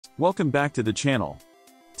Welcome back to the channel.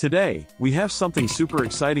 Today, we have something super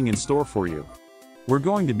exciting in store for you. We're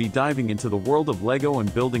going to be diving into the world of LEGO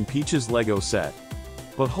and building Peach's LEGO set.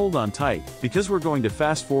 But hold on tight, because we're going to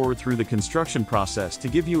fast forward through the construction process to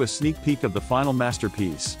give you a sneak peek of the final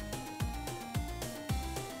masterpiece.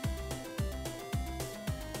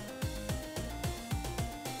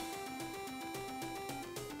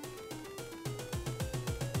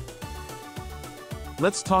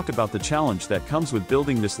 Let's talk about the challenge that comes with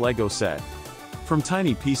building this LEGO set. From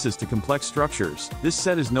tiny pieces to complex structures, this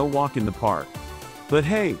set is no walk in the park. But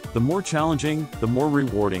hey, the more challenging, the more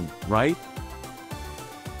rewarding, right?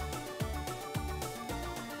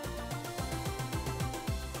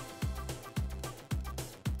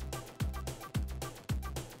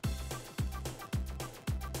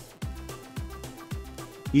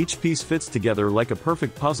 Each piece fits together like a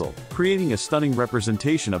perfect puzzle, creating a stunning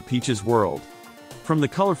representation of Peach's world. From the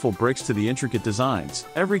colorful bricks to the intricate designs,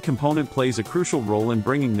 every component plays a crucial role in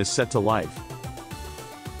bringing this set to life.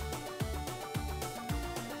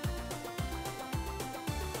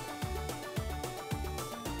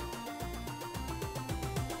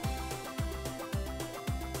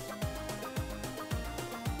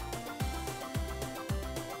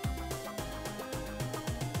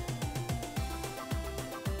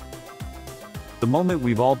 The moment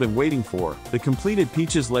we've all been waiting for, the completed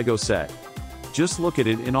Peach's LEGO set. Just look at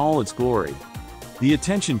it in all its glory. The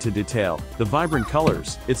attention to detail, the vibrant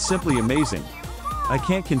colors, it's simply amazing. I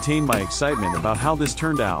can't contain my excitement about how this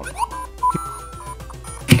turned out.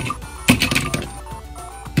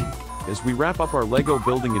 As we wrap up our LEGO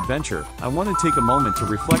building adventure, I want to take a moment to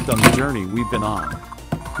reflect on the journey we've been on.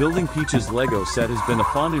 Building Peach's LEGO set has been a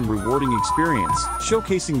fun and rewarding experience,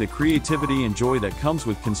 showcasing the creativity and joy that comes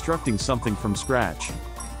with constructing something from scratch.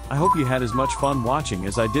 I hope you had as much fun watching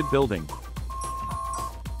as I did building.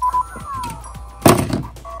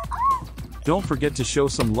 Don't forget to show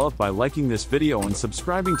some love by liking this video and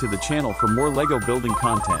subscribing to the channel for more LEGO building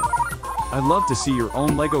content. I'd love to see your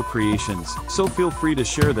own LEGO creations, so feel free to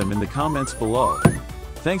share them in the comments below.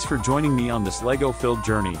 Thanks for joining me on this LEGO-filled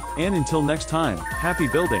journey, and until next time, happy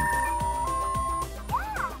building!